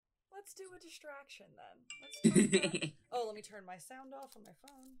Let's do a distraction then. Let's talk about... Oh, let me turn my sound off on my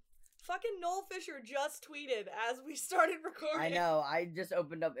phone. Fucking Noel Fisher just tweeted as we started recording. I know. I just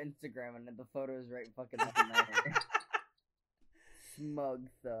opened up Instagram and the photo is right fucking up in there. Smug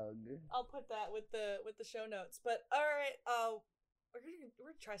thug. I'll put that with the show notes. But all right, we're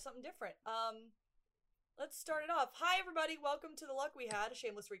gonna try something different. Let's start it off. Hi everybody, welcome to The Luck We Had, a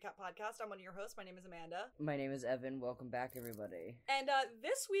shameless recap podcast. I'm one of your hosts. My name is Amanda. My name is Evan. Welcome back, everybody. And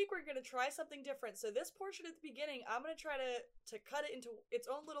this week we're gonna try something different. So this portion at the beginning, I'm gonna try to cut it into its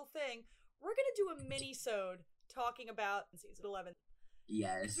own little thing. We're gonna do a mini-sode talking about season 11.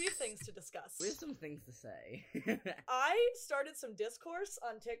 Yes. We have things to discuss. We have some things to say. I started some discourse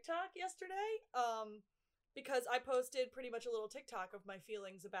on TikTok yesterday, because I posted pretty much a little TikTok of my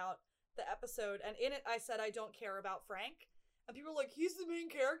feelings about the episode, and in it I said I don't care about Frank, and people are like, he's the main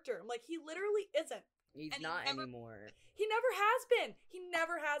character. I'm like, he literally isn't. He's And not never, anymore. He never has been. He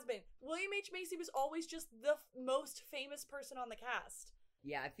never has been. William H. Macy was always just the most famous person on the cast.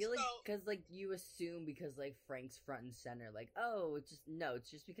 Yeah, I feel like, because, like, you assume because, like, Frank's front and center, like, oh, it's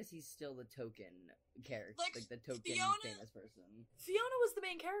just because he's still the token character, like the token famous person. Fiona was the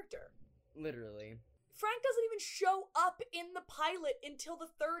main character. Literally. Frank doesn't even show up in the pilot until the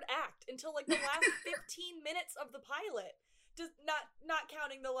third act, until, like, the last 15 minutes of the pilot. Just not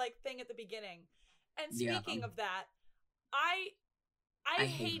counting the, like, thing at the beginning. And speaking of that, I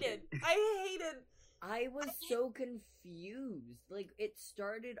hated I was so confused. Like, it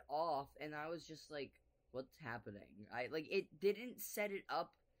started off, and I was just like, what's happening? It didn't set it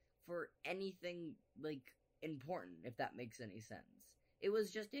up for anything, like, important, if that makes any sense. It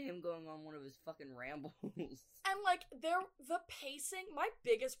was just him going on one of his fucking rambles. And, like, the pacing, my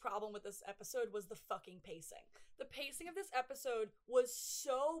biggest problem with this episode was the fucking pacing. The pacing of this episode was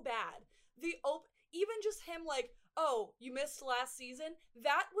so bad. Even just him, like, oh, you missed last season?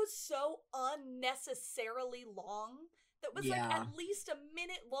 That was so unnecessarily long. That was, like, at least a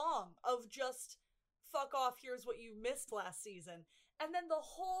minute long of just, fuck off, here's what you missed last season. And then the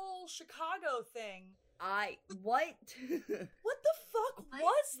whole Chicago thing. What? What the fuck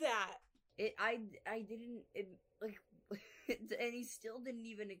was that? And he still didn't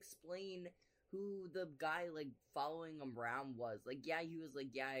even explain who the guy, like, following him around was. Like, yeah, he was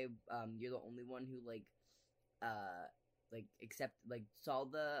like, yeah, you're the only one who, saw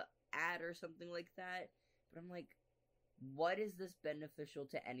the ad or something like that. But I'm like, what is this beneficial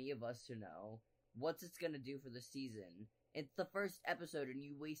to any of us to know? What's it gonna do for the season? It's the first episode, and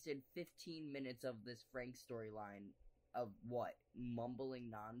you wasted 15 minutes of this Frank storyline of what? Mumbling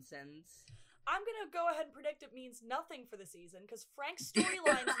nonsense? I'm gonna go ahead and predict it means nothing for the season, because Frank's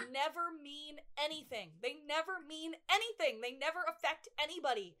storylines never mean anything. They never mean anything. They never affect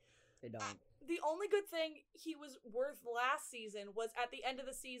anybody. They don't. The only good thing he was worth last season was at the end of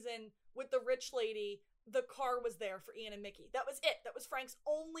the season with the rich lady, the car was there for Ian and Mickey. That was it. That was Frank's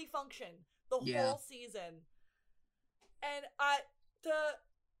only function the whole season. And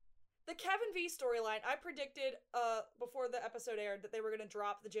the Kevin V storyline, I predicted before the episode aired that they were going to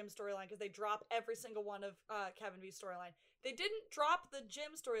drop the Jim storyline, because they drop every single one of Kevin V's storyline. They didn't drop the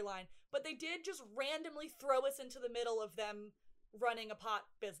Jim storyline, but they did just randomly throw us into the middle of them running a pot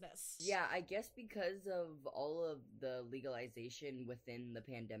business. Yeah, I guess because of all of the legalization within the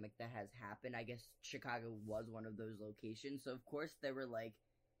pandemic that has happened, I guess Chicago was one of those locations. So of course they were like,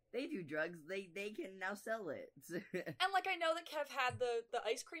 they do drugs, they can now sell it. And, like, I know that Kev had the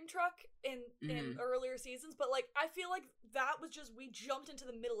ice cream truck in earlier seasons, but, like, I feel like that was just, we jumped into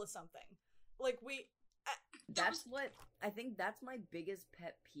the middle of something. Like, I think that's my biggest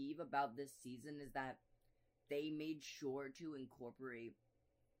pet peeve about this season, is that they made sure to incorporate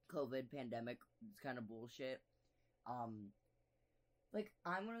COVID pandemic kind of bullshit. Like,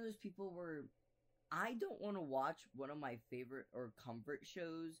 I'm one of those people where I don't want to watch one of my favorite or comfort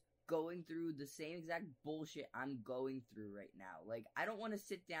shows going through the same exact bullshit I'm going through right now. Like, I don't want to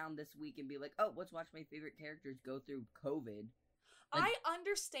sit down this week and be like, oh, let's watch my favorite characters go through COVID. Like, I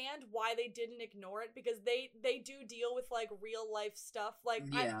understand why they didn't ignore it, because they do deal with, like, real life stuff. Like,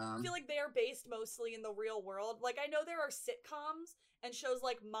 I feel like they are based mostly in the real world. Like, I know there are sitcoms and shows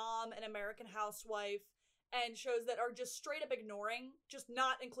like Mom and American Housewife and shows that are just straight up ignoring, just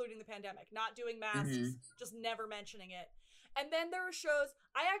not including the pandemic, not doing masks, just never mentioning it. And then there are shows,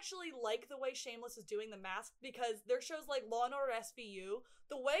 I actually like the way Shameless is doing the mask, because there are shows like Law & Order SVU.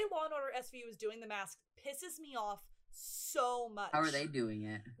 The way Law & Order SVU is doing the mask pisses me off so much. How are they doing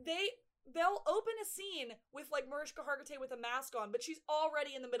it? They'll open a scene with, like, Mariska Hargitay with a mask on, but she's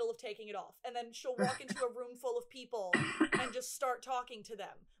already in the middle of taking it off. And then she'll walk into a room full of people and just start talking to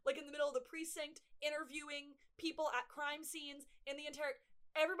them. Like, in the middle of the precinct, interviewing people at crime scenes, in the entire...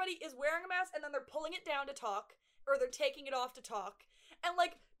 everybody is wearing a mask and then they're pulling it down to talk, or they're taking it off to talk. And,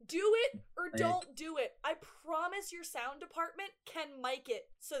 like, do it or don't do it. I promise your sound department can mic it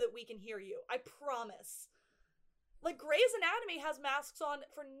so that we can hear you. I promise. Like, Grey's Anatomy has masks on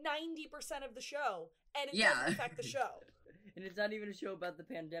for 90% of the show, and it doesn't affect the show. And it's not even a show about the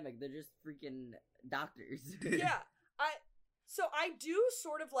pandemic. They're just freaking doctors. Yeah. So I do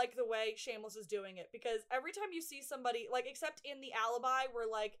sort of like the way Shameless is doing it, because every time you see somebody, like, except in The Alibi, where,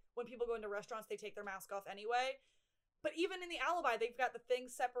 like, when people go into restaurants, they take their mask off anyway. But even in The Alibi, they've got the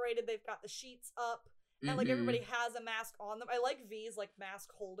things separated, they've got the sheets up, and, like, everybody has a mask on them. I like V's, like,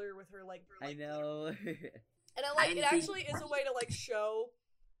 mask holder with her, like... I know. And I like, it actually is a way to, like, show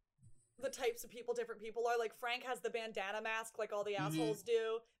the types of people different people are. Like, Frank has the bandana mask like all the assholes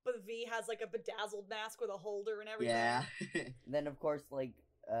do, but V has, like, a bedazzled mask with a holder and everything. Yeah. Then, of course, like,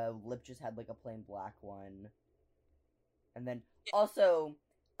 Lip just had, like, a plain black one. And then, also,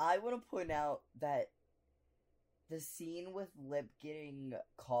 I want to point out that the scene with Lip getting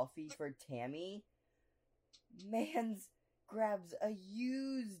coffee for Tammy, Mans grabs a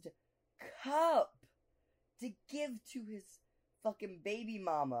used cup to give to his fucking baby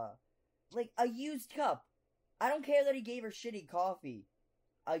mama. Like, a used cup. I don't care that he gave her shitty coffee.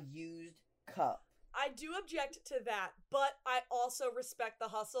 A used cup. I do object to that, but I also respect the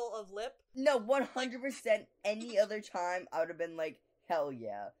hustle of Lip. No, 100% any other time I would have been like, hell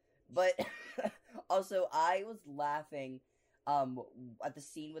yeah. But, also, I was laughing, at the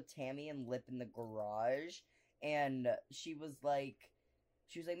scene with Tammy and Lip in the garage, and she was like,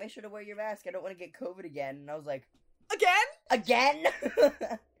 make sure to wear your mask, I don't want to get COVID again, and I was like, Again?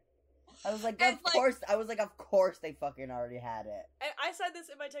 I was like, of course they fucking already had it. And I said this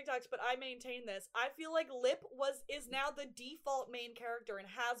in my TikToks, but I maintain this. I feel like Lip is now the default main character and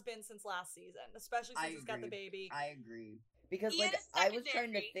has been since last season, especially since he's got the baby. I agree. Because, like, I was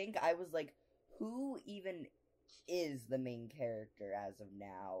trying to think, I was like, who even is the main character as of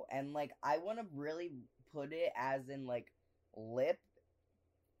now? And, like, I want to really put it as in, like, Lip.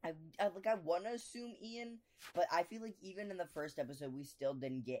 I want to assume Ian, but I feel like even in the first episode, we still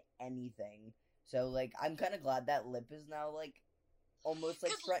didn't get anything. So, like, I'm kind of glad that Lip is now, like, almost,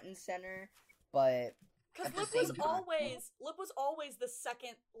 like, front and center, but... Because Lip was always the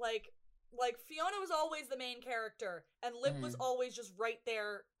second, like, Fiona was always the main character, and Lip was always just right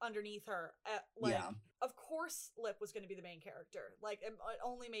there underneath her. Of course Lip was going to be the main character. Like, it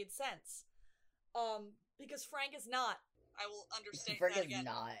only made sense. Because Frank is not. I will understand Frank that is again.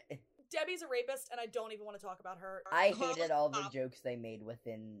 not. Debbie's a rapist, and I don't even want to talk about her. I hated all the jokes they made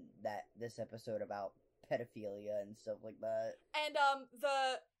within this episode about pedophilia and stuff like that. And,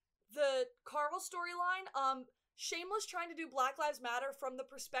 the Carl storyline, Shameless trying to do Black Lives Matter from the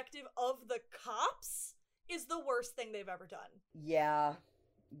perspective of the cops is the worst thing they've ever done. Yeah,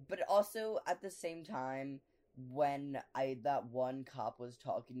 but also, at the same time, when that one cop was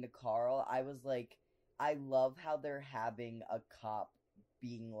talking to Carl, I was like, I love how they're having a cop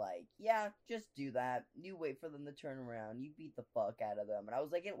being like, yeah, just do that. You wait for them to turn around. You beat the fuck out of them. And I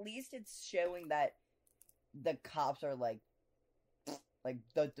was like, at least it's showing that the cops are, like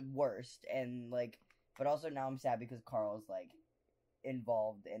the worst. And, like, but also now I'm sad because Carl's, like,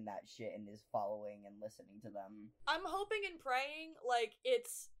 involved in that shit and is following and listening to them. I'm hoping and praying, like,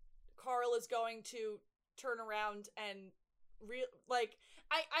 Carl is going to turn around and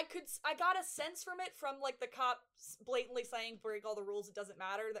I got a sense from it, from, like, the cops blatantly saying break all the rules, it doesn't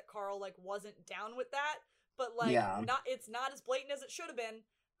matter, that Carl, like, wasn't down with that, but, like, it's not as blatant as it should have been,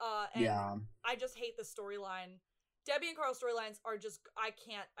 and I just hate the storyline. Debbie and Carl's storylines are just, I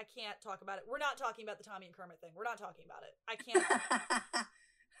can't talk about it. We're not talking about the Tommy and Kermit thing. We're not talking about it.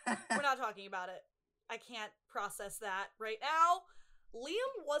 We're not talking about it. I can't process that right now.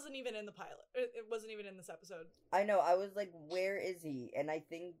 Liam wasn't even in the pilot. It wasn't even in this episode. I know, I was like, where is he? And I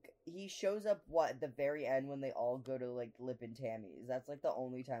think he shows up, at the very end when they all go to, like, Lip and Tammy's. That's, like, the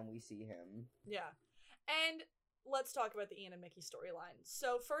only time we see him. Yeah. And let's talk about the Ian and Mickey storyline.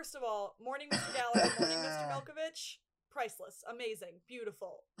 So, first of all, Morning Mr. Gallagher, Morning Mr. Milkovich, priceless, amazing,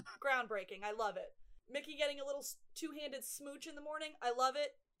 beautiful, groundbreaking, I love it. Mickey getting a little two-handed smooch in the morning, I love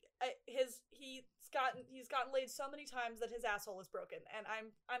it. He's gotten laid so many times that his asshole is broken, and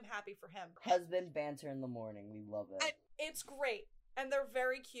I'm happy for him. Husband banter in the morning, we love it. It's great, and they're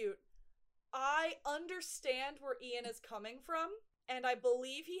very cute. I understand where Ian is coming from, and I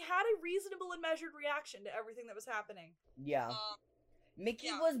believe he had a reasonable and measured reaction to everything that was happening. Yeah.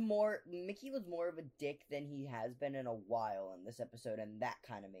 Mickey was more of a dick than he has been in a while in this episode, and that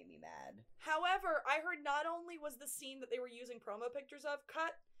kind of made me mad. However, I heard not only was the scene that they were using promo pictures of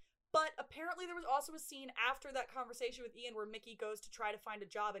cut, But apparently there was also a scene after that conversation with Ian where Mickey goes to try to find a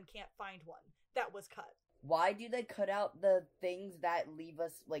job and can't find one. That was cut. Why do they cut out the things that leave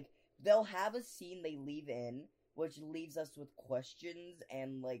us, like, they'll have a scene they leave in, which leaves us with questions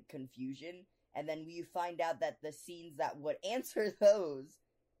and, like, confusion, and then you find out that the scenes that would answer those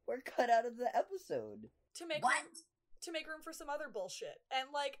were cut out of the episode. To make room for some other bullshit. And,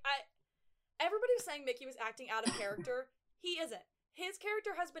 like, everybody was saying Mickey was acting out of character. He isn't. His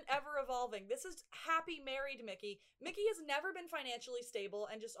character has been ever evolving. This is happy married Mickey. Mickey has never been financially stable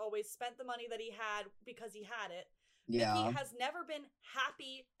and just always spent the money that he had because he had it. Yeah. Mickey has never been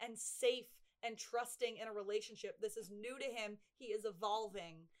happy and safe and trusting in a relationship. This is new to him. He is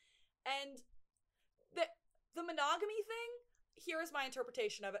evolving. And the monogamy thing, here is my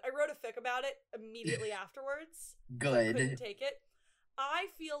interpretation of it. I wrote a fic about it immediately afterwards. Good. Couldn't take it. I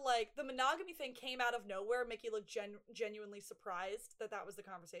feel like the monogamy thing came out of nowhere. Mickey looked genuinely surprised that was the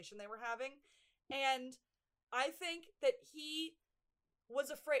conversation they were having. And I think that he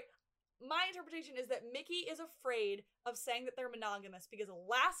was afraid. My interpretation is that Mickey is afraid of saying that they're monogamous because the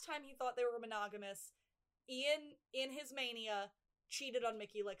last time he thought they were monogamous, Ian, in his mania, cheated on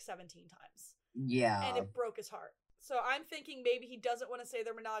Mickey like 17 times. Yeah. And it broke his heart. So I'm thinking maybe he doesn't want to say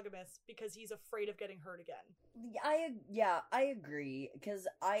they're monogamous because he's afraid of getting hurt again. I agree. Because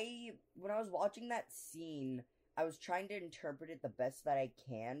when I was watching that scene, I was trying to interpret it the best that I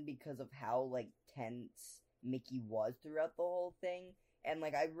can because of how, like, tense Mickey was throughout the whole thing. And,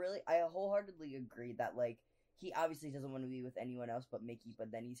 like, I wholeheartedly agree that, like, he obviously doesn't want to be with anyone else but Mickey,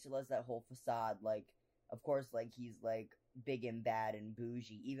 but then he still has that whole facade, like, of course, like, he's, like, big and bad and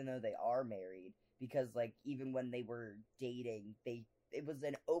bougie, even though they are married. Because, like, even when they were dating, it was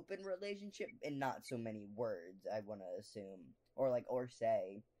an open relationship and not so many words, I want to assume. Or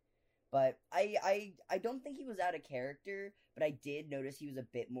say. But I don't think he was out of character, but I did notice he was a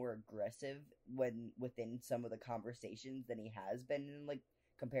bit more aggressive within some of the conversations than he has been in, like,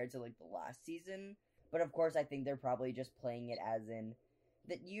 compared to, like, the last season. But, of course, I think they're probably just playing it as in,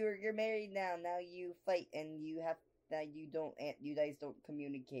 that you're married now you fight, and you guys don't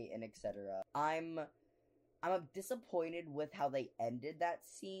communicate, and etc. I'm disappointed with how they ended that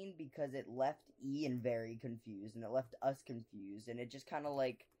scene because it left Ian very confused and it left us confused, and it just kind of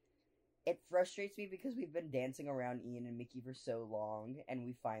like it frustrates me because we've been dancing around Ian and Mickey for so long, and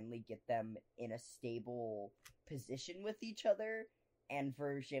we finally get them in a stable position with each other, and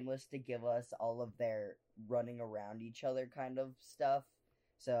for Shameless to give us all of their running around each other kind of stuff.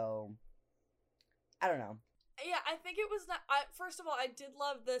 So I don't know. Yeah, I think it was not. First of all, I did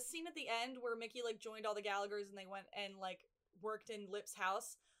love the scene at the end where Mickey like joined all the Gallaghers and they went and like worked in Lip's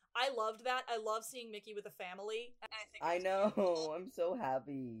house. I loved that. I love seeing Mickey with a family. And I know. Beautiful. I'm so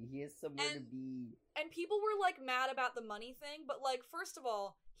happy. He has somewhere to be. And people were like mad about the money thing, but like first of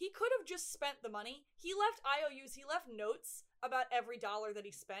all, he could have just spent the money. He left IOUs. He left notes about every dollar that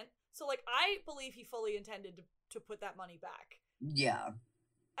he spent. So like I believe he fully intended to put that money back. Yeah.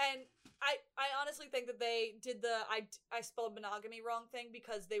 And I honestly think that they did the I spelled monogamy wrong thing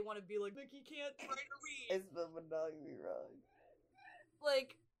because they want to be like, Mickey can't write or read. I spelled monogamy wrong.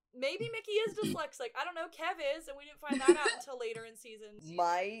 Like, maybe Mickey is dyslexic. I don't know. Kev is, and we didn't find that out until later in seasons.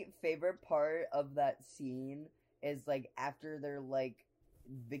 My favorite part of that scene is, like, after they're, like,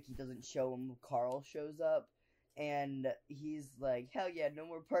 Vicky doesn't show him, Carl shows up, and he's like, hell yeah, no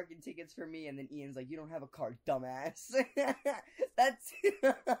more parking tickets for me, and then Ian's like, you don't have a car, dumbass. That's...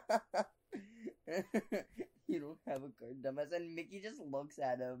 You don't have a car, dumbass. And Mickey just looks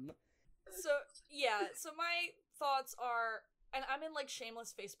at him. So, yeah, so my thoughts are... And I'm in, like,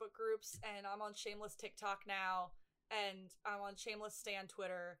 Shameless Facebook groups, and I'm on Shameless TikTok now, and I'm on Shameless Stan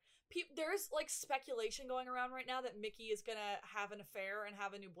Twitter. There's, like, speculation going around right now that Mickey is gonna have an affair and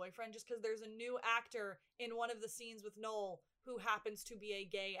have a new boyfriend just because there's a new actor in one of the scenes with Noel who happens to be a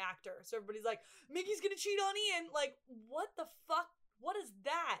gay actor. So everybody's like, Mickey's gonna cheat on Ian! Like, what the fuck? What is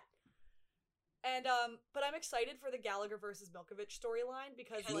that? And, but I'm excited for the Gallagher versus Milkovich storyline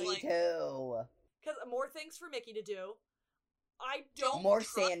because, Me too! Because more things for Mickey to do. More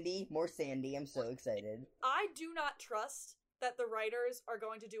Sandy. I'm so excited. I do not trust that the writers are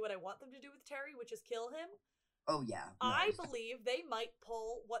going to do what I want them to do with Terry, which is kill him. Oh, yeah. No. I believe they might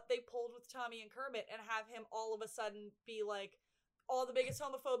pull what they pulled with Tommy and Kermit and have him all of a sudden be like, all the biggest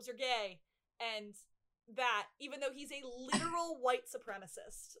homophobes are gay. And that, even though he's a literal white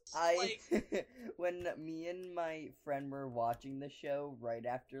supremacist. When me and my friend were watching the show right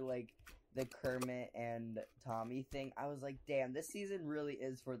after, like, the Kermit and Tommy thing, I was like, damn, this season really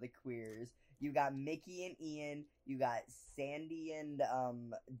is for the queers. You got Mickey and Ian, you got Sandy and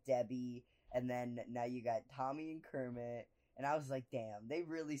Debbie, and then now you got Tommy and Kermit, And I was like, damn, they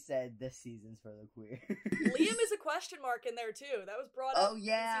really said this season's for the queer. Liam is a question mark in there too. That was brought up in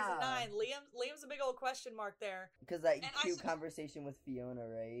season 9. Liam's a big old question mark there. Because that cute conversation with Fiona,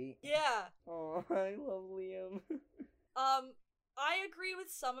 right? Yeah. Oh, I love Liam. I agree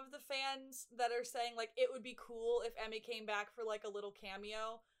with some of the fans that are saying, like, it would be cool if Emmy came back for, like, a little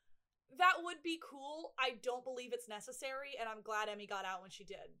cameo. That would be cool. I don't believe it's necessary, and I'm glad Emmy got out when she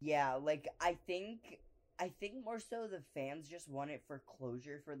did. Yeah, like, I think more so the fans just want it for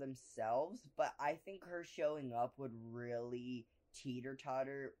closure for themselves, but I think her showing up would really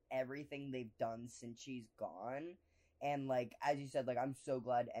teeter-totter everything they've done since she's gone. And, like, as you said, like, I'm so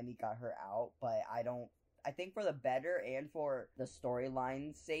glad Emmy got her out, but I think for the better and for the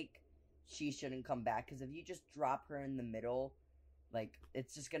storyline's sake, she shouldn't come back. Because if you just drop her in the middle, like,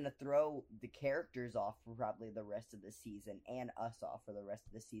 it's just gonna throw the characters off for probably the rest of the season, and us off for the rest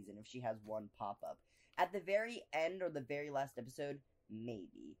of the season if she has one pop-up. At the very end or the very last episode,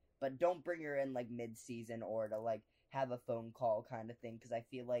 maybe. But don't bring her in, like, mid-season or to, like, have a phone call kind of thing. Because I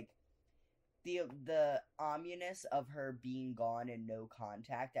feel like the ominous of her being gone and no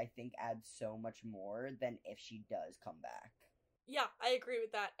contact, I think, adds so much more than if she does come back. Yeah, I agree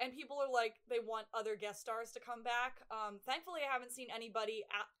with that. And people are like, they want other guest stars to come back. Thankfully, I haven't seen anybody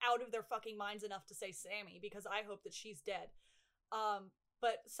out of their fucking minds enough to say Sammy, because I hope that she's dead.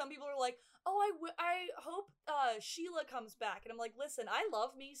 But some people are like, oh, I hope Sheila comes back. And I'm like, listen, I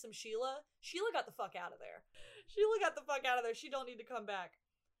love me some Sheila. Sheila got the fuck out of there. Sheila got the fuck out of there. She don't need to come back.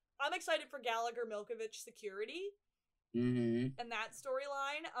 I'm excited for Gallagher Milkovich Security. Mm-hmm. And that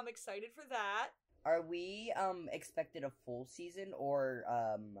storyline. I'm excited for that. Are we expected a full season, or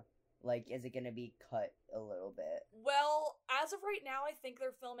like, is it gonna be cut a little bit? Well, as of right now, I think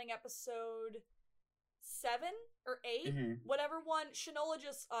they're filming episode 7 or 8, whatever one. Shanola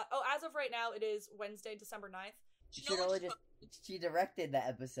just as of right now, it is Wednesday, December 9th. She directed the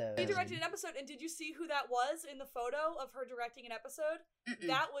episode. She directed an episode, and did you see who that was in the photo of her directing an episode? Mm-mm.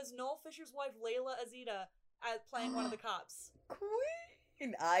 That was Noel Fisher's wife, Layla Azita, playing one of the cops.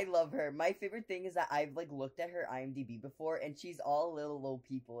 Queen! I love her. My favorite thing is that I've, like, looked at her IMDb before, and she's all little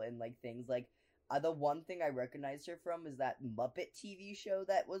people and, like, things. Like, the one thing I recognized her from is that Muppet TV show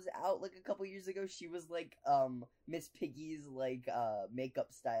that was out, like, a couple years ago. She was, like, Miss Piggy's, like, makeup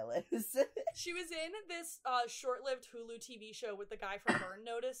stylist. She was in this short-lived Hulu TV show with the guy from Burn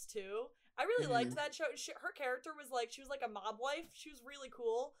Notice, too. I really liked that show. Her character was, like, she was, like, a mob wife. She was really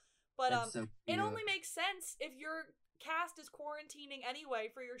cool. But so it only makes sense if your cast is quarantining anyway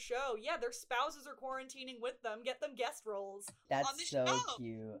for your show. Yeah, their spouses are quarantining with them. Get them guest roles. That's so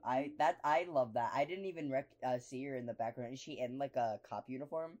cute. I love that. I didn't even see her in the background. Is she in, like, a cop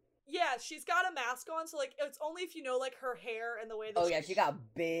uniform? Yeah, she's got a mask on, so, like, it's only if you know, like, her hair and the way that she got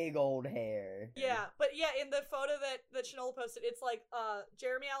big old hair. Yeah, but yeah, in the photo that Shanola posted, it's like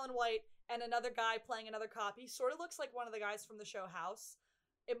Jeremy Allen White and another guy playing another cop. He sort of looks like one of the guys from the show House.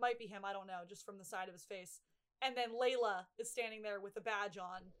 It might be him, I don't know, just from the side of his face. And then Layla is standing there with a badge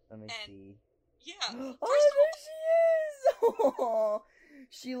on. Let me see. Yeah. Oh, there she is! Oh,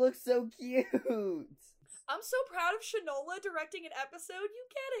 she looks so cute. I'm so proud of Shanola directing an episode. You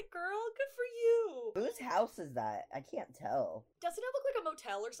get it, girl. Good for you. Whose house is that? I can't tell. Doesn't it look like a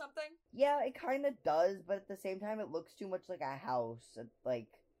motel or something? Yeah, it kind of does, but at the same time, it looks too much like a house. Like,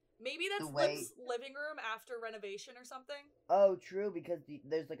 maybe that's Liv's living room after renovation or something. Oh, true, because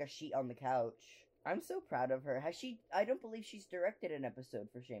there's like a sheet on the couch. I'm so proud of her. I don't believe she's directed an episode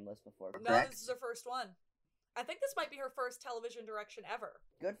for Shameless before. No, correct? This is her first one. I think this might be her first television direction ever.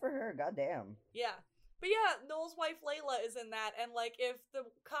 Good for her, goddamn. Yeah. But yeah, Noel's wife Layla is in that, and like if the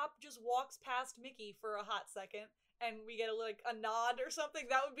cop just walks past Mickey for a hot second and we get a nod or something,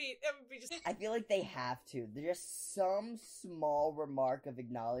 it would be just I feel like they have to. There's just some small remark of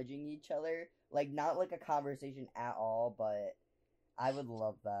acknowledging each other. Like, not like a conversation at all, but I would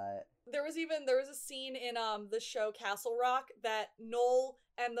love that. There was a scene in the show Castle Rock that Noel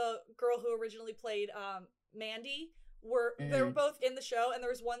and the girl who originally played Mandy they were both in the show, and there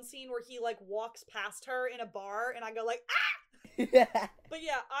was one scene where he like walks past her in a bar, and I go like, ah! But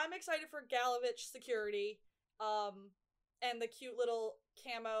yeah, I'm excited for Gallagher Security, and the cute little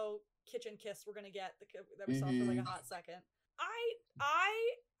camo kitchen kiss we're gonna get that we saw for like a hot second. I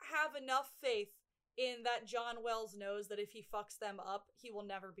have enough faith in that John Wells knows that if he fucks them up, he will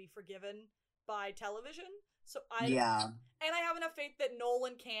never be forgiven by television. So and I have enough faith that Noel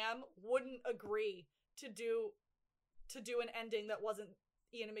and Cam wouldn't agree to do an ending that wasn't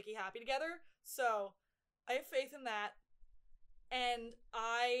Ian and Mickey happy together. So I have faith in that. And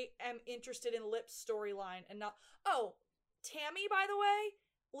I am interested in Lip's storyline and not... Oh, Tammy, by the way,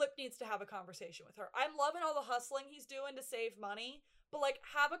 Lip needs to have a conversation with her. I'm loving all the hustling he's doing to save money, but, like,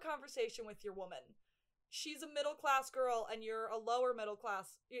 have a conversation with your woman. She's a middle-class girl, and you're a lower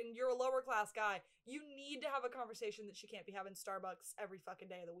middle-class, and you're a lower-class guy. You need to have a conversation that she can't be having Starbucks every fucking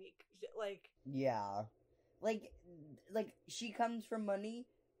day of the week. Like... Yeah. Like, she comes from money,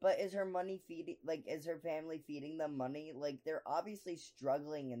 but is her money feeding, like, is her family feeding them money? Like, they're obviously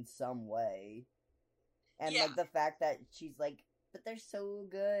struggling in some way. And, like, the fact that she's like, but they're so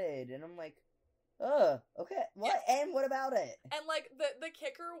good. And I'm like, okay, what? Yeah. And what about it? And, like, the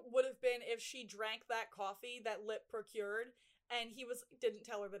kicker would have been if she drank that coffee that Lip procured, and he didn't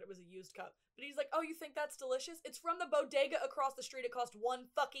tell her that it was a used cup. But he's like, oh, you think that's delicious? It's from the bodega across the street. It cost $1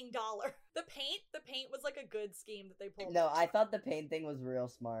 fucking. The paint was, like, a good scheme that they pulled. No, I thought the paint thing was real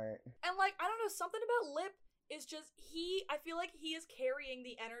smart. And, like, I don't know, something about Lip is just, I feel like he is carrying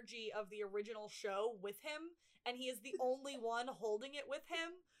the energy of the original show with him, and he is the only one holding it with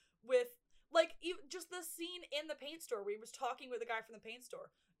him, with... Like, even just the scene in the paint store where he was talking with the guy from the paint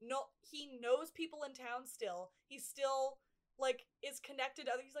store. No, he knows people in town still. He still, like, is connected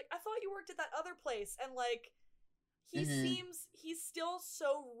to others. He's like, I thought you worked at that other place. And, like, he seems, he's still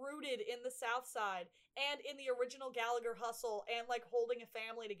so rooted in the South Side and in the original Gallagher hustle and, like, holding a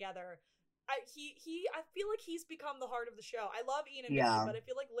family together. I feel like he's become the heart of the show. I love Ian and Mickey, but I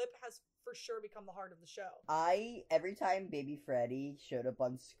feel like Lip has for sure become the heart of the show. Every time Baby Freddy showed up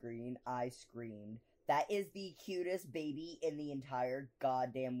on screen, I screamed. That is the cutest baby in the entire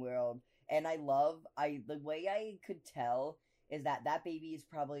goddamn world. And the way I could tell is that baby is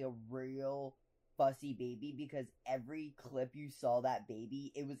probably a real fussy baby, because every clip you saw that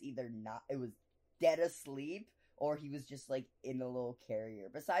baby, it was dead asleep, or he was just, like, in a little carrier.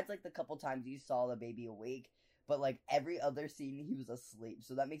 Besides, like, the couple times you saw the baby awake, but, like, every other scene he was asleep.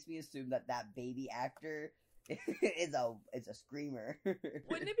 So that makes me assume that baby actor is a screamer.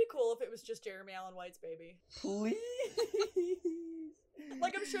 Wouldn't it be cool if it was just Jeremy Allen White's baby? Please!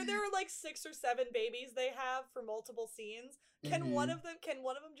 Like, I'm sure there are, like, 6 or 7 babies they have for multiple scenes. Can one of them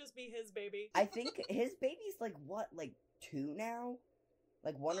just be his baby? I think his baby's, like, what, like, 2 now?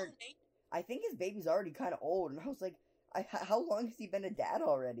 Like, 1 or... I think his baby's already kind of old, and I was like, how long has he been a dad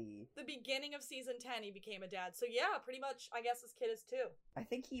already? The beginning of season 10, he became a dad. So yeah, pretty much, I guess his kid is 2. I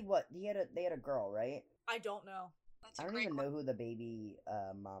think they had a girl, right? I don't know. I don't even know who the baby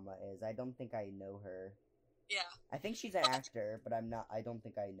mama is. I don't think I know her. Yeah. I think she's an actor, but I don't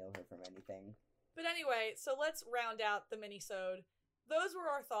think I know her from anything. But anyway, so let's round out the mini-sode. Those were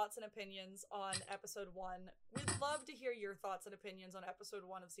our thoughts and opinions on episode 1. We'd love to hear your thoughts and opinions on episode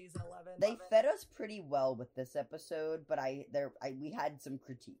 1 of season 11. They fed us pretty well with this episode, but we had some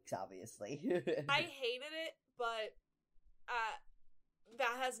critiques, obviously. I hated it, but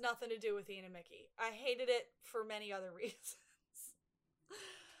that has nothing to do with Ian and Mickey. I hated it for many other reasons.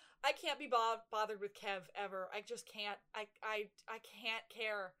 I can't be bothered with Kev ever. I just can't. I can't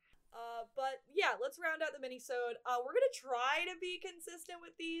care. But yeah, let's round out the mini-sode. We're gonna try to be consistent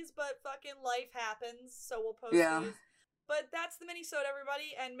with these, but fucking life happens, so we'll post these. But that's the mini-sode,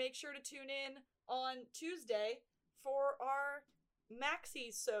 everybody, and make sure to tune in on Tuesday for our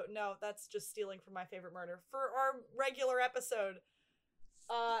maxi-sode. No, that's just stealing from My Favorite Murder. For our regular episode,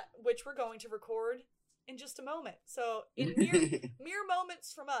 which we're going to record in just a moment. So, in mere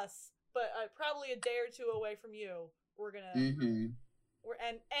moments from us, but probably a day or two away from you, we're gonna...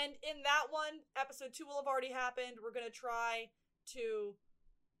 And in that one, episode 2 will have already happened. We're gonna try to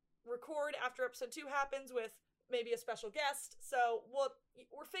record after episode 2 happens with maybe a special guest. So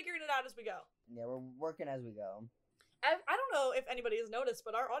we're figuring it out as we go. Yeah, we're working as we go. I don't know if anybody has noticed,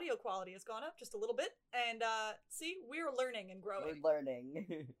 but our audio quality has gone up just a little bit. And see, we're learning and growing. We're learning.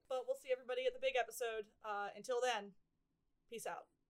 But we'll see everybody at the big episode. Until then, peace out.